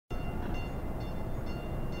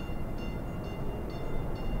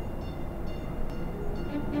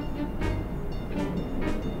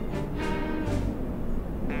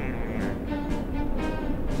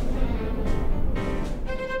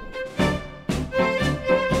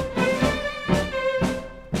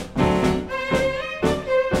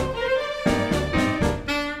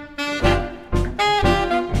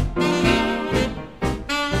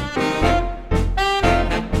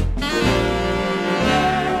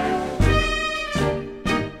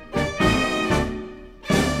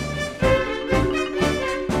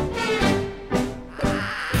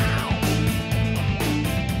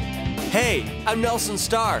I'm Nelson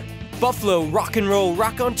Starr, Buffalo rock and roll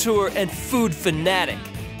raconteur and food fanatic.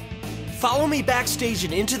 Follow me backstage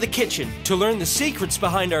and into the kitchen to learn the secrets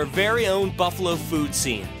behind our very own Buffalo food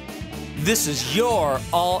scene. This is your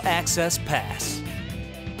all-access pass.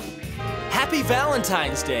 Happy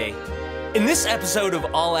Valentine's Day! In this episode of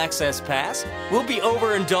All Access Pass, we'll be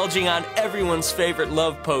overindulging on everyone's favorite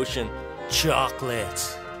love potion,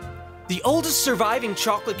 chocolate. The oldest surviving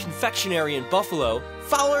chocolate confectionery in Buffalo,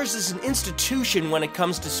 Fowler's is an institution when it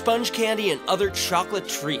comes to sponge candy and other chocolate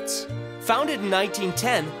treats. Founded in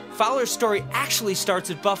 1910, Fowler's story actually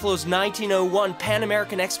starts at Buffalo's 1901 Pan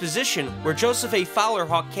American Exposition, where Joseph A. Fowler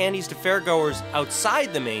hawked candies to fairgoers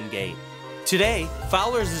outside the main gate. Today,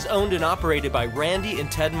 Fowler's is owned and operated by Randy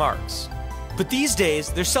and Ted Marks. But these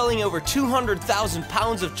days, they're selling over 200,000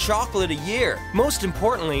 pounds of chocolate a year. Most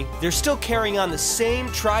importantly, they're still carrying on the same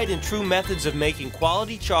tried and true methods of making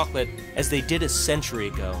quality chocolate as they did a century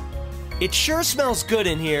ago. It sure smells good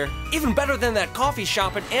in here, even better than that coffee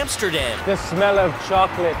shop in Amsterdam. The smell of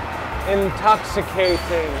chocolate, intoxicating.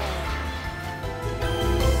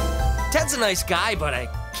 Ted's a nice guy, but I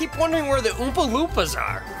keep wondering where the Oompa Loompas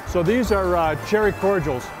are. So these are cherry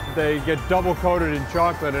cordials. They get double coated in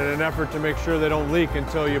chocolate in an effort to make sure they don't leak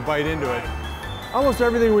until you bite into it. Almost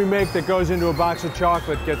everything we make that goes into a box of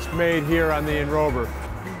chocolate gets made here on the enrober.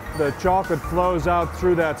 The chocolate flows out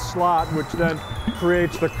through that slot, which then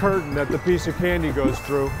creates the curtain that the piece of candy goes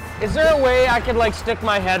through. Is there a way I could like stick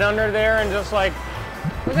my head under there and just like,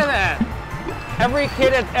 look at that. Every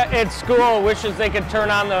kid at school wishes they could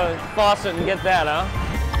turn on the faucet and get that, huh?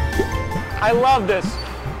 I love this.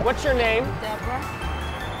 What's your name? Deborah.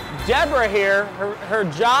 Deborah here, her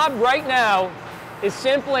job right now is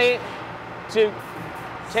simply to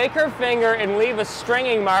take her finger and leave a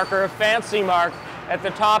stringing mark or a fancy mark at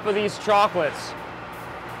the top of these chocolates.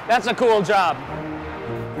 That's a cool job.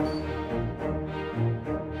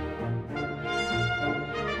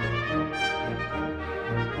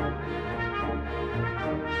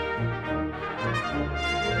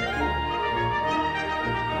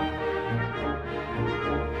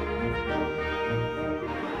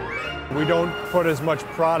 We don't put as much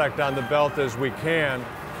product on the belt as we can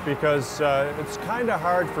because it's kind of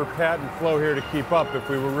hard for Pat and Flo here to keep up if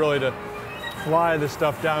we were really to fly the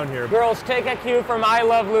stuff down here. Girls, take a cue from I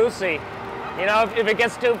Love Lucy. You know, if it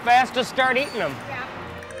gets too fast, just start eating them. Yeah.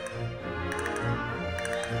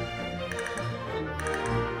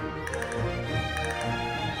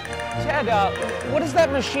 Ted, what does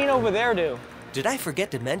that machine over there do? Did I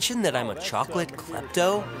forget to mention that I'm a chocolate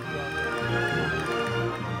klepto?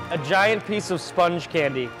 A giant piece of sponge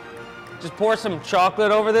candy. Just pour some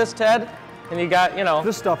chocolate over this, Ted, and you got, you know.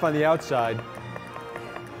 This stuff on the outside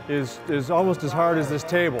is almost as hard as this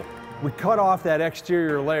table. We cut off that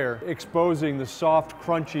exterior layer, exposing the soft,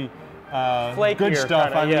 crunchy, good stuff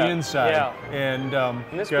kinda, on yeah, the inside. Yeah. And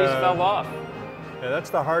this piece fell off. Yeah, that's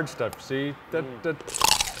the hard stuff, see? Do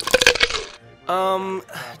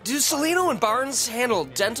Celino and Barnes handle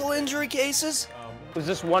dental injury cases? Was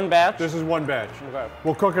this one batch? This is one batch. Okay.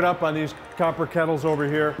 We'll cook it up on these copper kettles over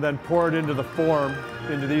here, then pour it into the form,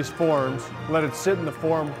 into these forms, let it sit in the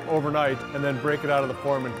form overnight, and then break it out of the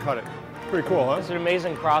form and cut it. Pretty cool, huh? It's an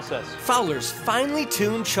amazing process. Fowler's finely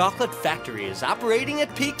tuned chocolate factory is operating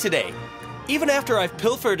at peak today. Even after I've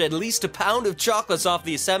pilfered at least a pound of chocolates off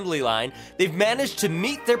the assembly line, they've managed to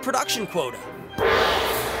meet their production quota.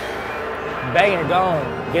 Bang it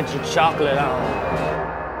on, get your chocolate on.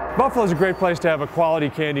 Buffalo's a great place to have a quality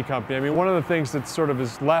candy company. I mean, one of the things that sort of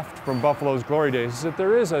is left from Buffalo's glory days is that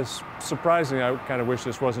there is a surprising, I kind of wish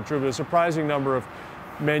this wasn't true, but a surprising number of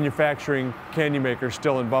manufacturing candy makers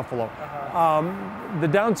still in Buffalo. The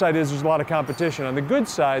downside is there's a lot of competition. On the good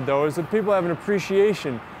side, though, is that people have an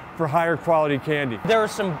appreciation for higher quality candy. There are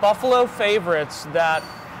some Buffalo favorites that,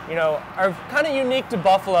 you know, are kind of unique to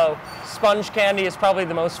Buffalo. Sponge candy is probably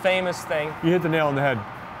the most famous thing. You hit the nail on the head.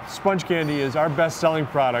 Sponge candy is our best-selling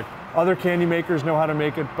product. Other candy makers know how to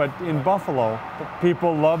make it, but in Buffalo,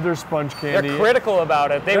 people love their sponge candy. They're critical about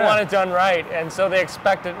it. They want it done right, and so they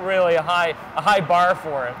expect it really a high bar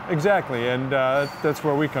for it. Exactly, and that's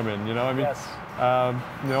where we come in. You know, I mean, yes.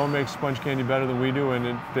 No one makes sponge candy better than we do,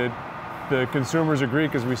 and the consumers agree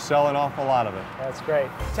because we sell an awful lot of it. That's great.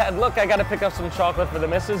 Ted, look, I got to pick up some chocolate for the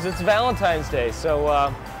missus. It's Valentine's Day, so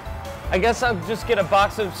I guess I'll just get a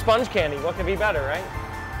box of sponge candy. What could be better, right?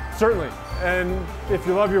 Certainly. And if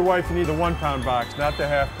you love your wife, you need the 1 pound box, not the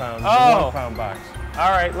half pound, Oh. the 1 pound box.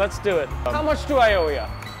 All right, let's do it. How much do I owe you?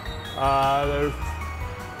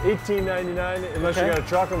 They're $18.99 unless you got a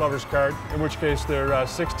chocolate lover's card, in which case they're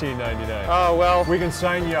 $16.99. Oh, well. We can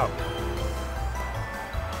sign you up.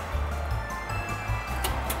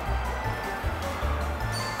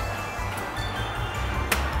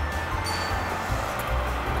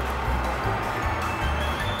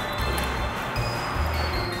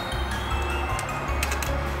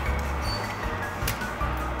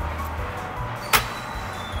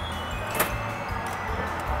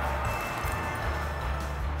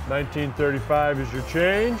 $19.35 is your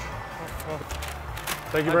change.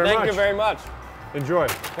 Thank you very much. Thank you very much. Enjoy.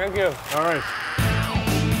 Thank you. All right.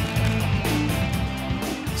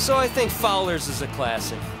 So I think Fowler's is a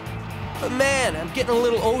classic. But man, I'm getting a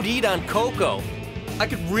little OD'd on cocoa. I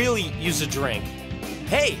could really use a drink.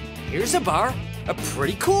 Hey, here's a bar. A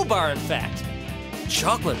pretty cool bar, in fact.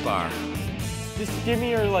 Chocolate bar. Just give me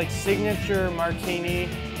your like signature martini.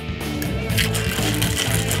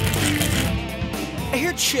 I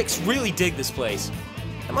hear chicks really dig this place.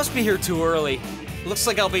 I must be here too early. Looks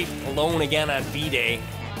like I'll be alone again on V-Day.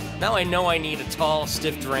 Now I know I need a tall,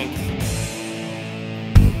 stiff drink.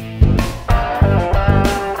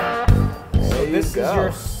 This is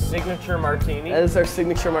your signature martini? That is our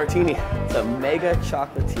signature martini. It's a mega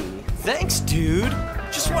chocolatini. Thanks, dude.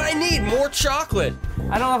 Just what I need, more chocolate.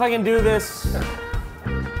 I don't know if I can do this,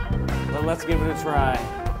 but let's give it a try.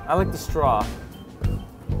 I like the straw.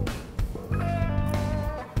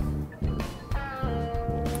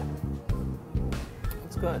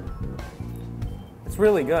 It's good. It's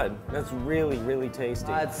really good. That's really, really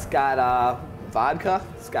tasty. It's got vodka,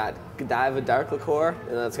 it's got Godiva dark liqueur,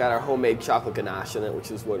 and then it's got our homemade chocolate ganache in it, which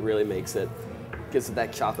is what really gives it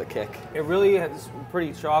that chocolate kick. It really is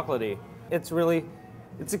pretty chocolatey.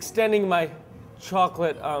 It's extending my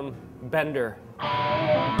chocolate bender.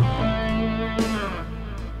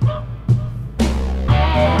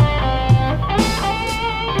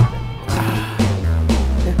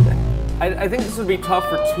 I think this would be tough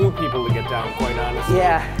for two people to get down, quite honestly.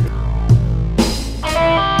 Yeah.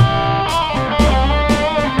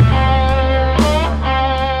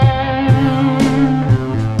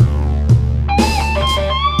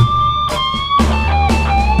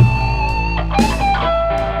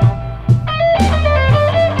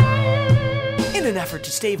 In an effort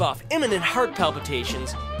to stave off imminent heart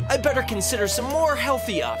palpitations, I better consider some more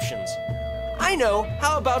healthy options. I know,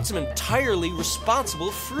 how about some entirely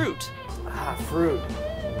responsible fruit? Ah, fruit.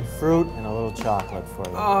 Fruit and a little chocolate for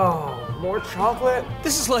you. Oh, more chocolate?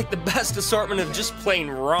 This is like the best assortment of just plain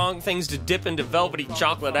wrong things to dip into velvety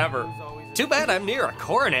chocolate ever. Too bad I'm near a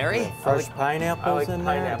coronary. Fresh pineapples in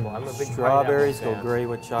there. pineapple. I'm a big Strawberries pineapple go fan. great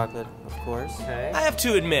with chocolate, of course. Okay. I have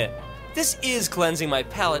to admit, this is cleansing my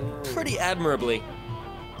palate pretty admirably.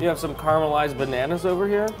 You have some caramelized bananas over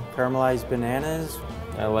here? Caramelized bananas.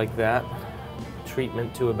 I like that.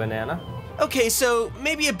 Treatment to a banana. Okay, so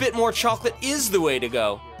maybe a bit more chocolate is the way to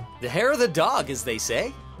go. The hair of the dog, as they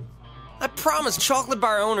say. I promised chocolate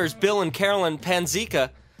bar owners Bill and Carolyn Panzica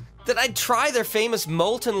that I'd try their famous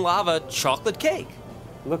molten lava chocolate cake.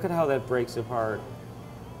 Look at how that breaks apart.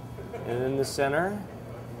 And in the center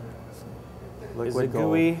is a Liquid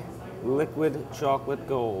gold. gooey liquid chocolate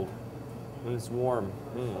gold. And it's warm.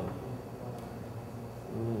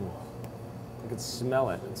 I can smell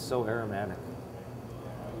it. It's so aromatic.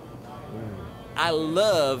 I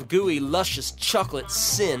love gooey, luscious chocolate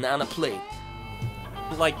sin on a plate.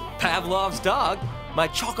 Like Pavlov's dog, my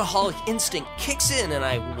chocoholic instinct kicks in and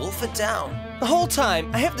I wolf it down. The whole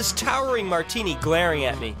time, I have this towering martini glaring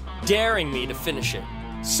at me, daring me to finish it.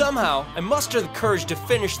 Somehow, I muster the courage to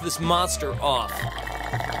finish this monster off.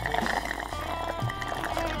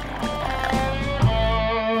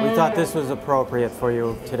 We thought this was appropriate for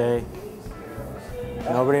you today.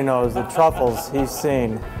 Nobody knows the truffles he's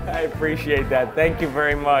seen. I appreciate that. Thank you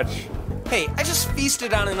very much. Hey, I just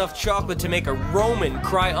feasted on enough chocolate to make a Roman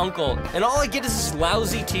cry uncle, and all I get is this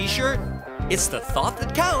lousy t-shirt? It's the thought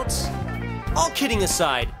that counts. All kidding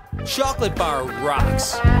aside, chocolate bar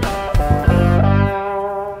rocks.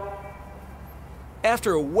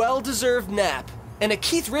 After a well-deserved nap and a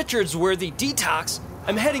Keith Richards-worthy detox,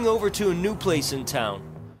 I'm heading over to a new place in town.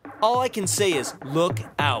 All I can say is, look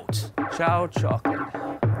out. Chow Chocolate.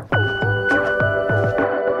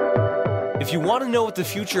 If you want to know what the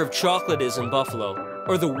future of chocolate is in Buffalo,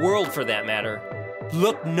 or the world for that matter,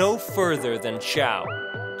 look no further than Chow.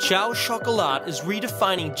 Chow Chocolat is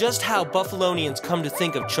redefining just how Buffalonians come to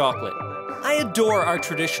think of chocolate. I adore our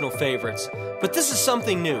traditional favorites, but this is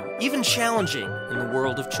something new, even challenging in the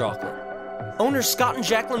world of chocolate. Owners Scott and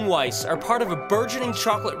Jacqueline Weiss are part of a burgeoning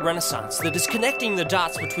chocolate renaissance that is connecting the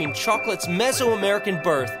dots between chocolate's Mesoamerican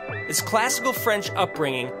birth, its classical French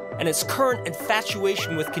upbringing, and its current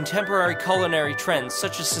infatuation with contemporary culinary trends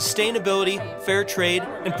such as sustainability, fair trade,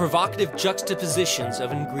 and provocative juxtapositions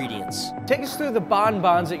of ingredients. Take us through the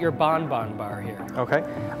bonbons at your bonbon bar here. Okay.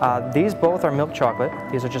 These both are milk chocolate.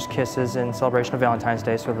 These are just kisses in celebration of Valentine's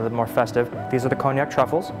Day, so they're more festive. These are the cognac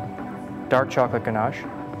truffles, dark chocolate ganache,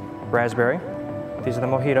 raspberry. These are the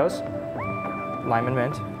mojitos, lime and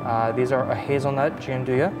mint. These are a hazelnut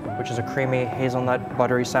gianduja, which is a creamy hazelnut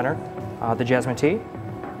buttery center. The jasmine tea,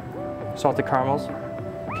 salted caramels,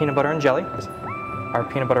 peanut butter and jelly. Our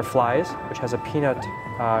peanut butter flies, which has a peanut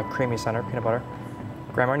creamy center, peanut butter.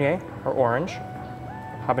 Grand Marnier, or orange.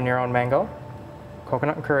 Habanero and mango.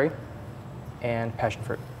 Coconut and curry. And passion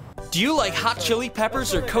fruit. Do you like hot chili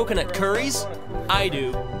peppers or coconut curries? I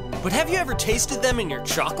do. But have you ever tasted them in your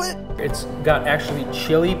chocolate? It's got actually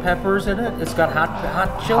chili peppers in it. It's got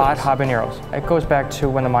hot chilies. Hot habaneros. It goes back to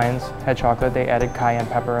when the Mayans had chocolate. They added cayenne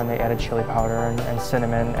pepper and they added chili powder and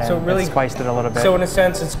cinnamon and spiced it a little bit. So in a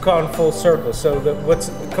sense, it's gone full circle. So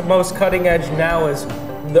what's most cutting edge now is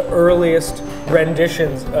the earliest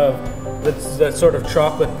renditions of the sort of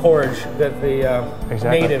chocolate porridge that the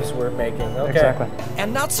natives were making. Okay. Exactly.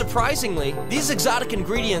 And not surprisingly, these exotic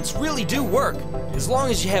ingredients really do work, as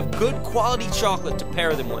long as you have good quality chocolate to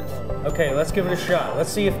pair them with. Okay, let's give it a shot.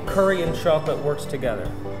 Let's see if curry and chocolate works together.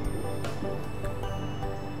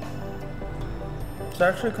 It's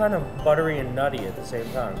actually kind of buttery and nutty at the same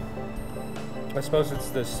time. I suppose it's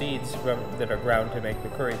the seeds that are ground to make the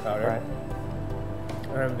curry powder. Right.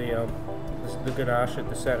 And the ganache at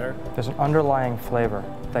the center. There's an underlying flavor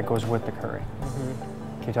that goes with the curry.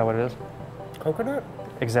 Can you tell what it is? Coconut?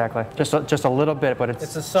 Exactly. Just a little bit, but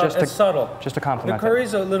it's subtle. Just to complement The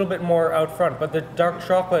curry's a little bit more out front, but the dark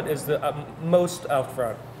chocolate is the most out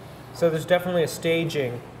front. So there's definitely a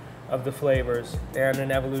staging of the flavors and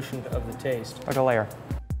an evolution of the taste. Like a layer.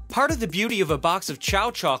 Part of the beauty of a box of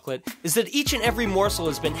Chow Chocolate is that each and every morsel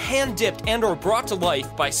has been hand-dipped and or brought to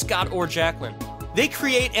life by Scott or Jacqueline. They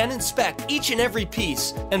create and inspect each and every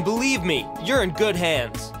piece, and believe me, you're in good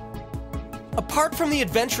hands. Apart from the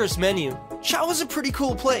adventurous menu, Chow is a pretty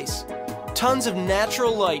cool place. Tons of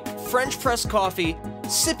natural light, French press coffee,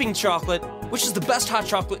 sipping chocolate, which is the best hot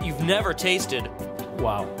chocolate you've never tasted.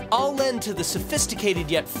 Wow. All lend to the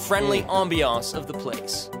sophisticated yet friendly ambiance of the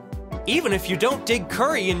place. Even if you don't dig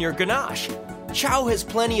curry in your ganache, Chow has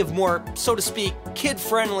plenty of more, so to speak,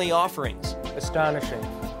 kid-friendly offerings. Astonishing.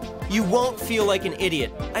 You won't feel like an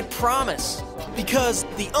idiot, I promise. Because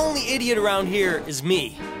the only idiot around here is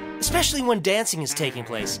me. Especially when dancing is taking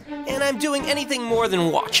place, and I'm doing anything more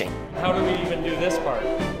than watching. How do we even do this part?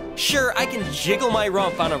 Sure, I can jiggle my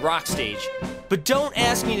rump on a rock stage, but don't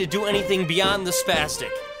ask me to do anything beyond the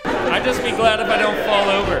spastic. I'd just be glad if I don't fall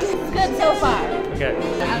over. It's good so far. Okay,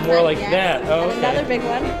 more like that. Oh, okay. Another big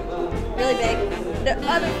one, really big. The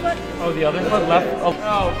other foot. Oh, the other foot left?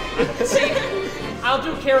 Oh, see, I'll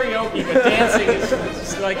do karaoke, but dancing is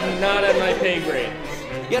just like not at my pay grade.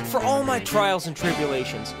 Yet for all my trials and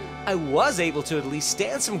tribulations, I was able to at least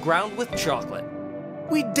stand some ground with chocolate.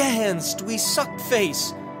 We danced, we sucked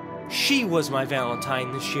face. She was my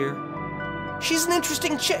Valentine this year. She's an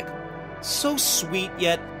interesting chick. So sweet,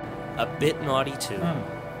 yet a bit naughty too.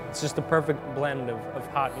 It's just the perfect blend of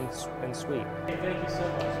hot and sweet. Hey, thank you so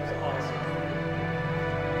much. It was awesome.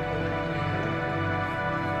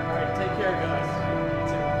 All right, take care, guys.